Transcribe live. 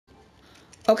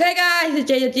Okay guys,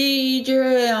 it's JJ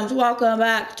and welcome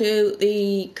back to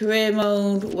the career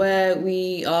mode where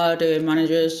we are doing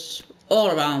managers all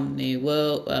around the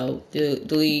world, well, the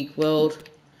league world.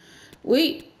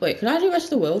 Wait, can I do the rest of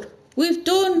the world? We've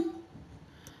done,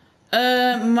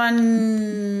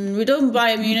 we've done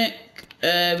Bayern Munich,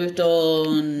 we've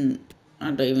done,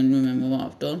 I don't even remember what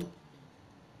I've done.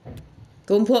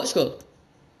 Go on Portugal.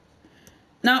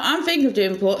 Now I'm thinking of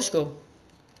doing Portugal.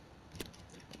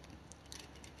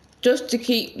 Just to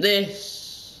keep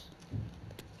this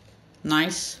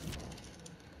nice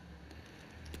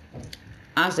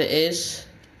as it is.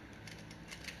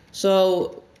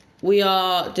 So we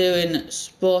are doing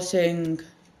Sporting.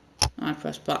 I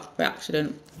pressed back by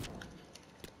accident.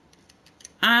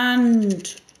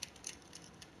 And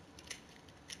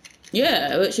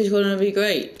yeah, which is going to be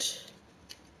great.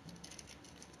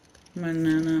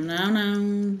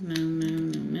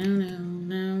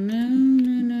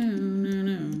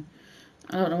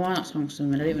 I don't know why that song's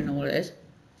singing. I don't even know what it is.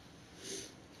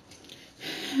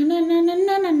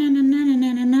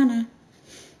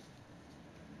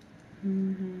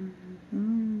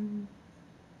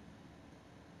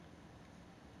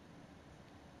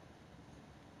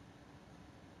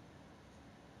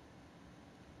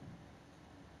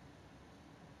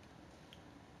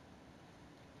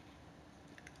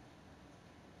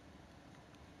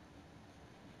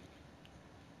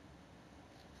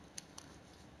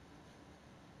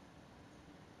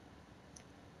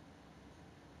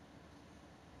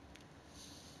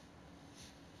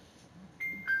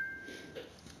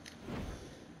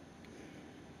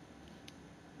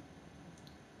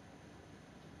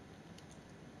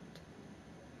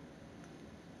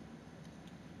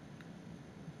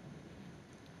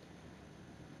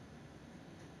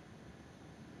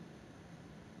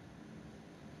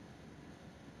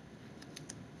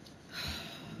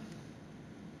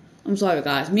 I'm sorry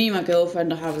guys, me and my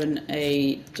girlfriend are having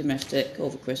a domestic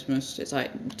over Christmas. It's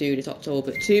like, dude, it's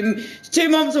October. It's 2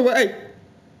 months away.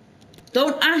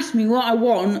 Don't ask me what I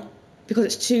want because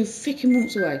it's 2 freaking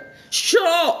months away. Shut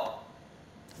up!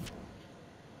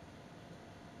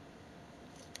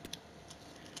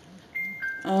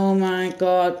 Oh my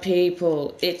god,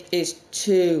 people, it is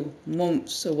 2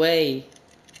 months away.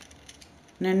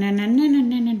 No,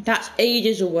 that's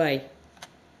ages away.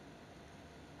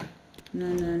 No.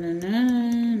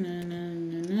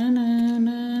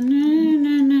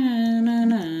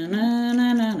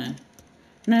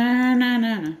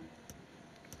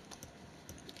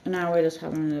 And now we're just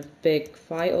having a big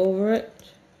fight over it.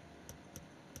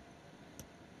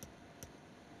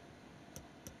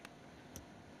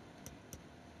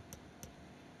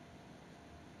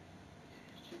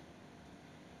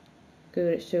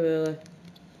 Good, it's too early.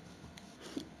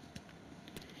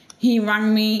 He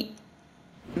rang me.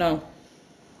 No.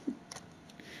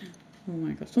 Oh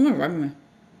my god, someone rang me.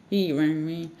 He rang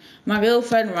me. My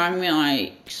girlfriend rang me at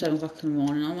like 7 o'clock in the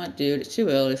morning. I'm like, dude, it's too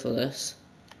early for this.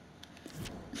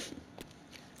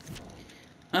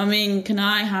 I mean, can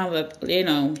I have a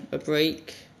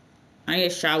break? I need a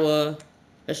shower,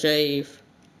 a shave,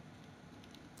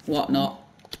 whatnot.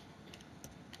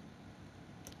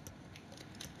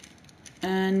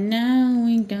 And now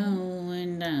we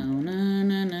going down,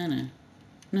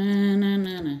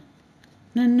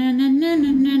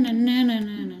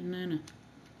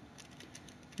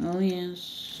 Oh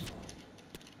yes.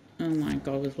 Oh my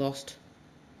god, we've lost.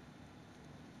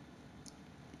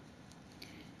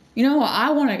 You know what? I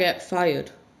want to get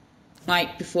fired.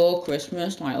 Like before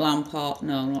Christmas, like Lampard.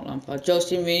 No, not Lampard.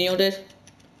 Jose Mourinho did.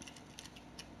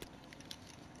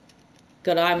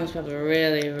 God, I must have a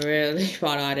really, really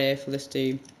bad idea for this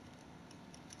team.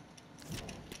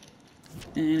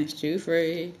 And it's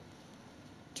 2-3.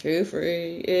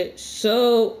 2-3. It's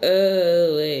so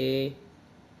early.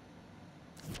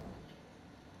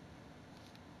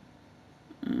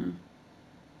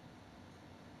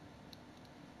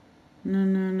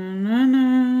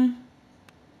 No.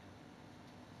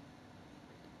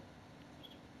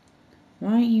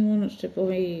 Why he wants to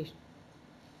play?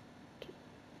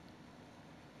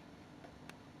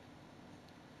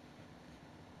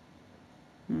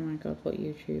 Oh my god, put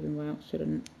YouTube in by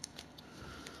accident.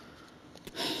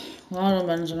 Well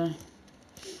done, Benzema.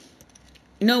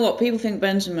 You know what? People think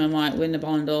Benzema might win the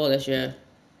Ballon d'Or this year.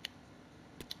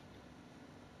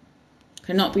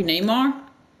 Can it not be Neymar?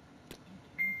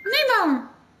 Neymar!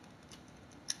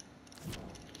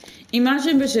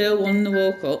 Imagine Brazil won the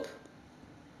World Cup.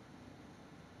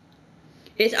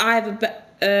 It's either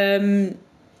Benzema,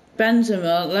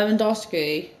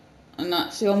 Lewandowski, and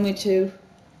that's the only 2.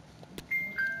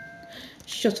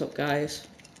 Shut up, guys.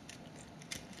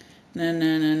 No.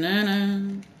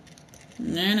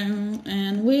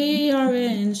 And we are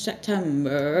in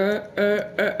September.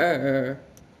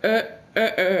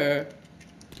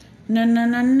 Na na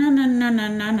na na na na na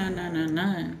na na na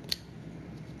na.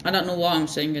 I don't know what I'm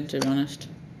singing, to be honest.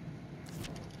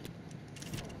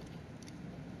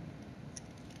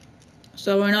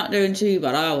 So we're not doing too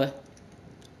bad, are we?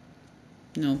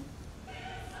 No.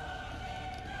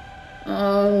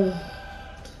 Oh.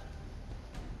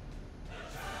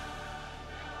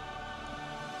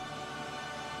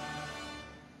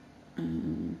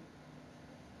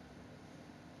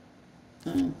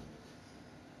 Oh.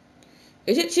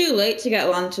 Is it too late to get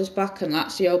Lantis back and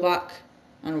Lazio back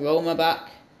and Roma back?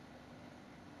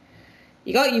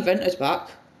 You got Juventus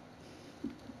back.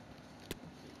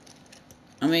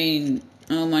 I mean,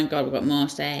 oh my god, we've got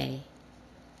Marseille.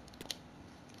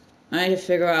 I need to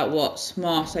figure out what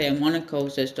Marseille and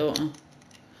Monaco's is, don't I?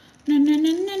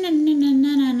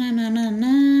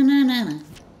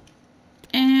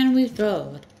 And we've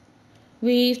drawed.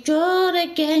 We've drawn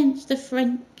against the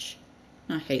French.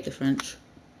 I hate the French.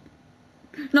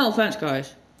 No offense,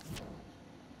 guys.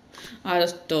 I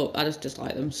just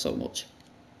dislike them so much.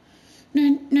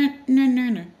 I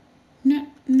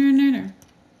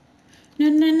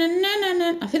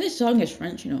think this song is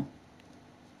French, you know.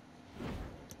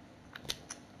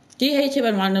 Do you hate it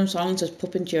when random songs just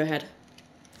pop into your head?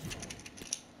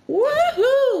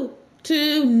 Woohoo!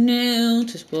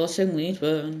 2-0 to Sporting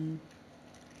Lisbon.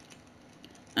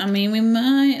 I mean, we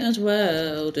might as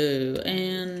well do.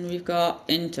 And we've got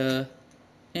Inter.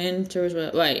 Inter as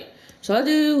well. Wait, so I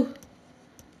do...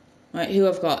 Right, who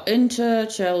I've got? Inter,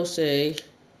 Chelsea.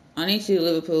 I need to do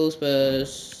Liverpool,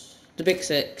 Spurs. The big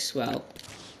six, well,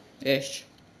 ish.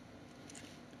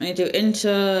 I need to do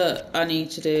Inter. I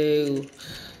need to do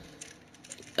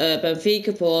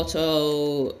Benfica,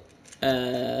 Porto.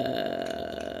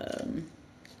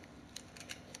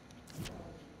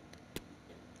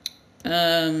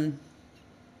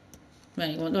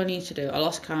 Wait, what do I need to do? I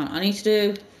lost count. I need to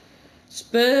do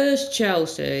Spurs,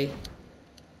 Chelsea,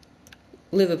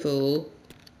 Liverpool,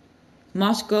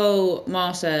 Moscow,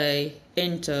 Marseille,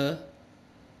 Inter,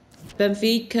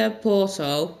 Benfica,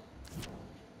 Porto.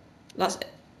 That's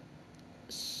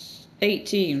 8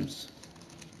 teams.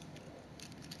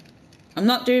 I'm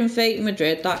not doing Fake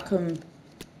Madrid, that can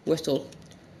whistle.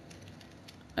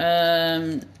 So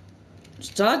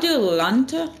I do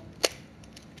Atlanta.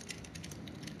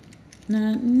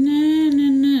 Na, na, na,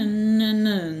 na, na,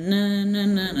 na, na,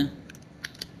 na, na.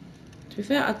 To be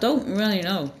fair, I don't really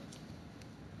know.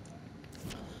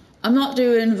 I'm not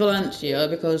doing Valencia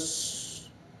because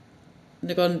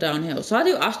they're going downhill. So I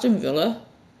do Aston Villa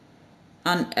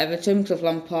and Everton because of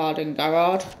Lampard and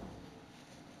Garrard.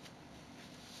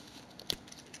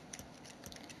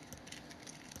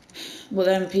 But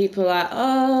then people are like,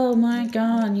 oh my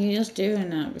god, you're just doing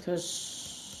that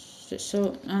because it's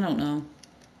so, I don't know.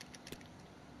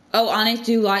 Oh, I need to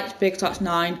do Leipzig, so that's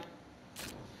 9.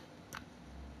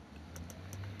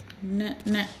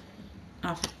 Nah.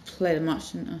 I've played the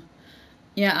match, didn't I?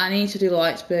 Yeah, I need to do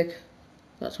Leipzig.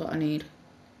 That's what I need.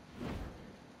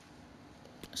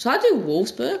 So I do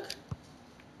Wolfsburg.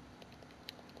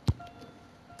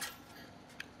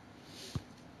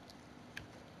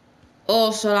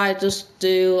 Or should I just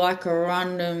do like a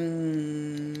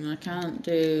random... I can't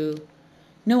do...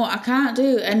 No, I can't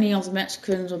do any of the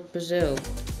Mexicans of Brazil.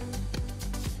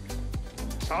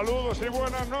 Saludos y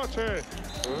buenas noches.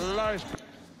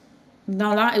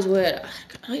 No, that is weird.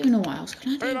 I don't even know what else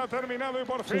can I do. Terminado y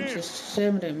por fin.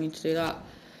 I didn't mean to do that.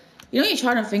 You know, you're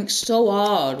trying to think so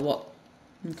hard. What?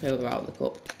 Okay, we're out of the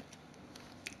cup.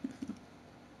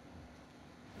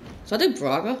 So I did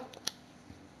Braga.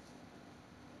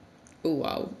 Oh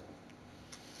wow.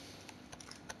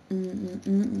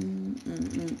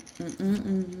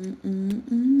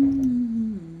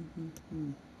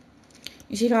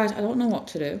 You see, guys, I don't know what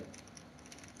to do.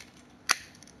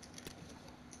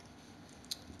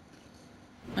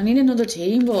 I need another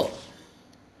team, but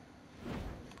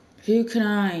who can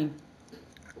I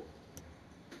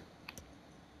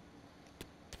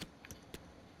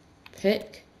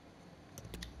pick?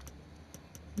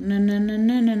 No.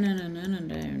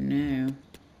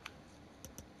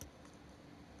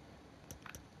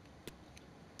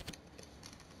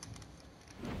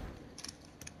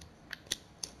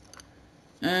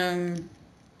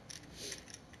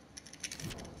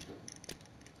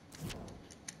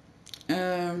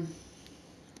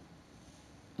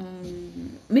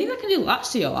 Maybe I can do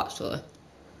Lazio actually.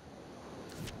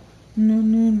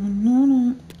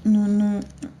 No.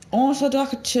 Also, do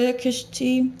like a Turkish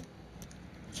team.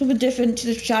 Something different to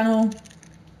the channel.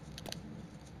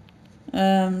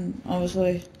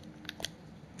 Obviously.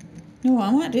 No,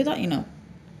 I might do that, you know.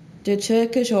 Do a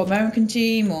Turkish or American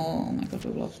team, or oh my god,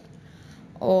 we've lost.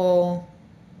 Or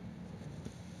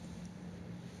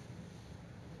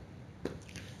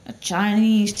a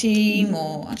Chinese team,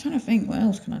 or I'm trying to think, what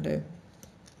else can I do?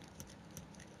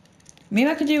 Maybe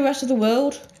I could do the rest of the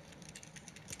world.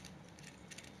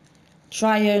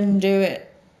 Try and do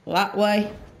it that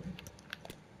way,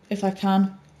 if I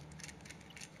can.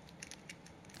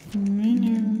 I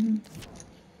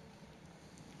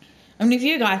mean, if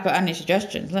you guys got any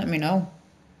suggestions, let me know.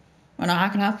 And I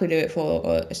can happily do it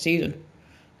for a season.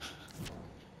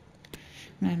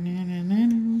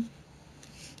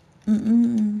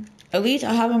 At least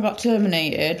I haven't got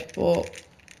terminated, but,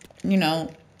 you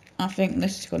know, I think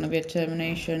this is going to be a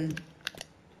termination.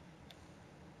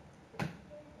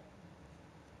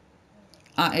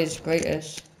 At his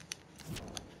greatest.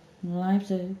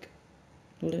 Leipzig.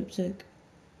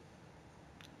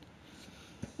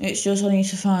 It's just I need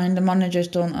to find the managers,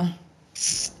 don't I?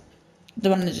 The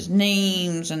managers'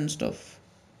 names and stuff.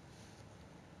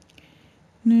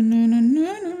 No.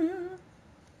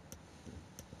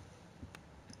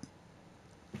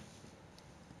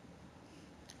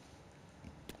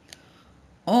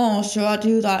 Oh, so I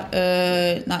do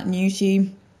that new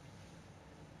team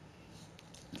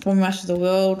from the rest of the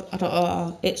world. I don't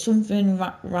know. It's something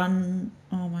ran.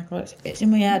 Oh my god, it's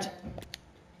in my head.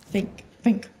 Think.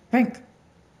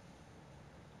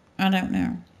 I don't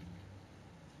know.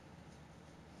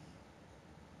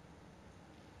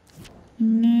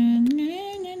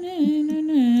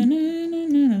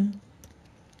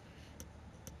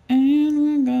 And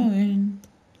we're going,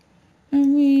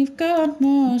 and we've got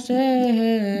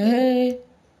Marseille.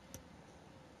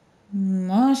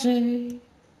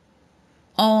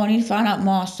 Oh, I need to find out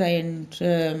Marseille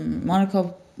and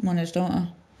Monaco winners, don't I?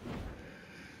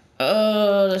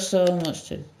 Oh, there's so much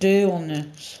to do on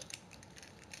this.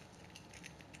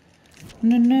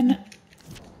 No.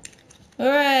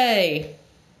 Hooray!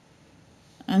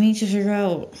 I need to figure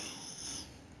out.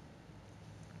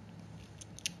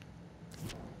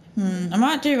 I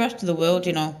might do the rest of the world,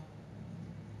 you know.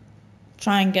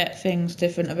 Try and get things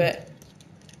different a bit.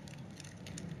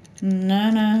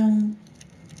 No.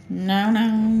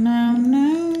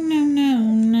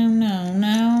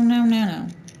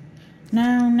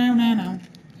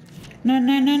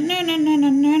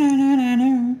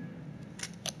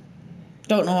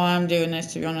 Don't know why I'm doing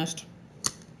this, to be honest.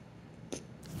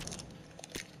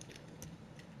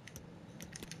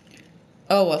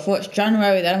 Oh, I thought it's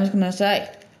January then, I was gonna say.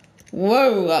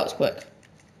 Whoa, that was quick.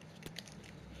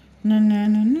 No.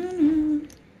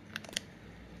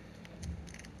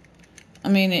 I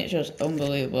mean, it's just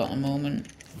unbelievable at the moment.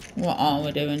 What are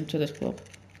we doing to this club?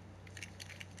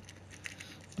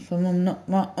 If I'm not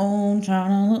my own, trying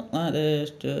to look like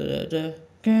this.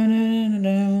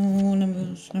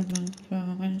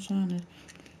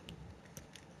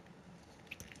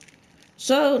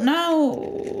 So now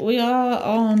we are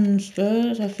on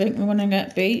Spurs. I think we're gonna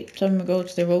get beat and we go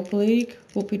to the Europa League.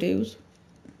 Whoopie doos.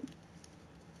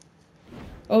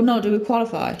 Oh no, do we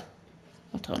qualify?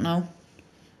 I don't know.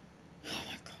 Oh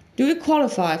my god. Do we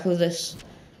qualify for this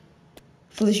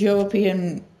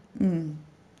European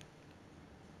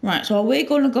Right, so are we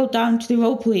gonna go down to the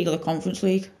Europa League or the Conference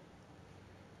League?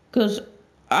 Because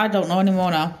I don't know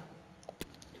anymore now.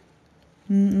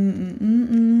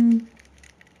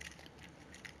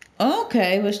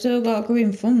 Okay, we've still got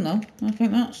green fun though. I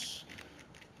think that's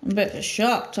a bit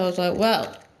shocked. I was like,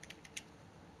 well,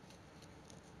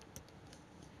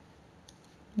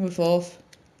 we're fourth.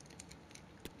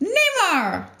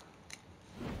 Neymar!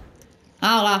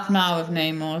 I'll laugh now if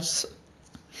Neymar's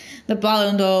the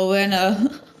Ballon d'Or winner.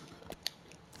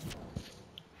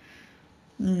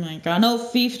 Oh my god, I know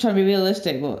FIFA's trying to be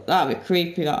realistic, but that'd be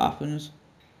creepy if that happens.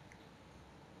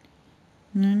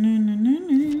 No.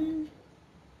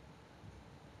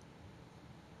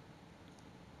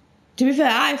 To be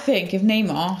fair, I think if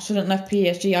Neymar shouldn't left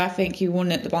PSG, I think he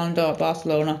won it the Ballon d'Or at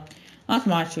Barcelona. That's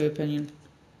my true opinion.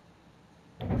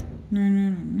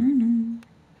 No.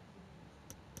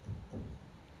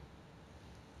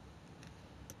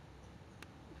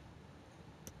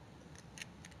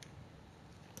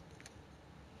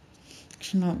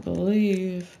 Cannot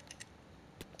believe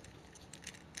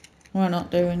we're not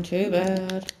doing too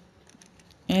bad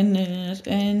in this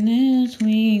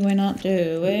league. We're not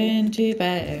doing too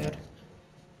bad.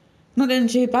 Not doing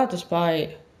too bad,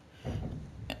 despite,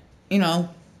 you know,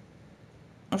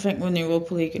 I think we're in the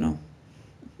Europa League, you know.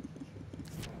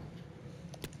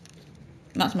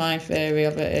 That's my theory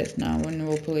of it. It's now we're in the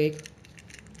Europa League,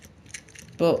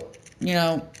 but you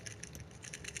know,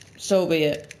 so be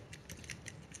it.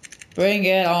 Bring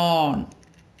it on.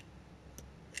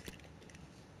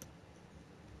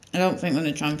 I don't think we're in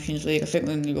the Champions League. I think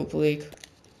we're in the Europa League.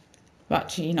 Back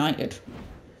to United.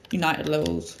 United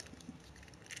levels.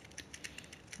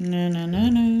 Na na na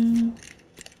na.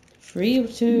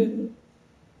 3-2.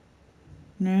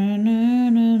 Na na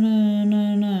na na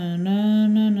na na na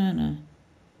na na na.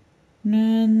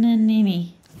 Na na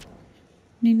nini.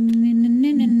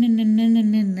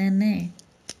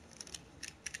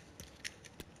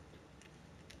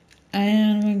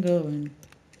 And we're going.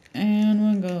 And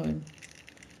we're going.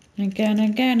 Again,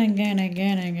 again, again,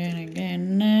 again, again,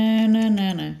 again. Na na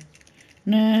na na.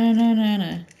 Na na na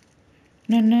na.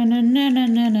 Na na na na na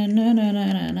na na na na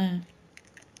na na.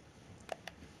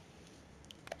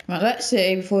 Right, let's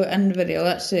see, before we end the video,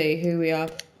 let's see who we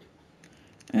have.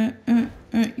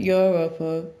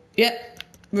 Europa. Yep.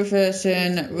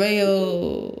 Reversing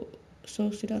Real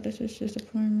Sociedad. This is the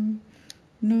primary.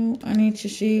 No, I need to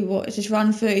see what is this,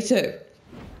 round 32?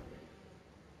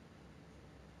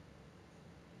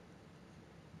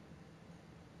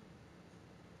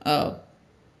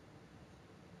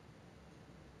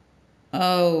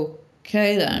 Oh.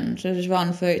 Okay then, so this is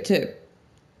round 32.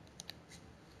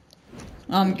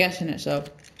 I'm guessing it so.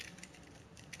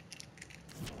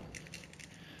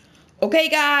 Okay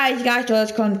guys, you guys enjoy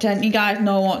this content, you guys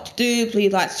know what to do,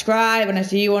 please like, subscribe, and I'll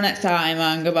see you all next time,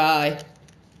 and goodbye.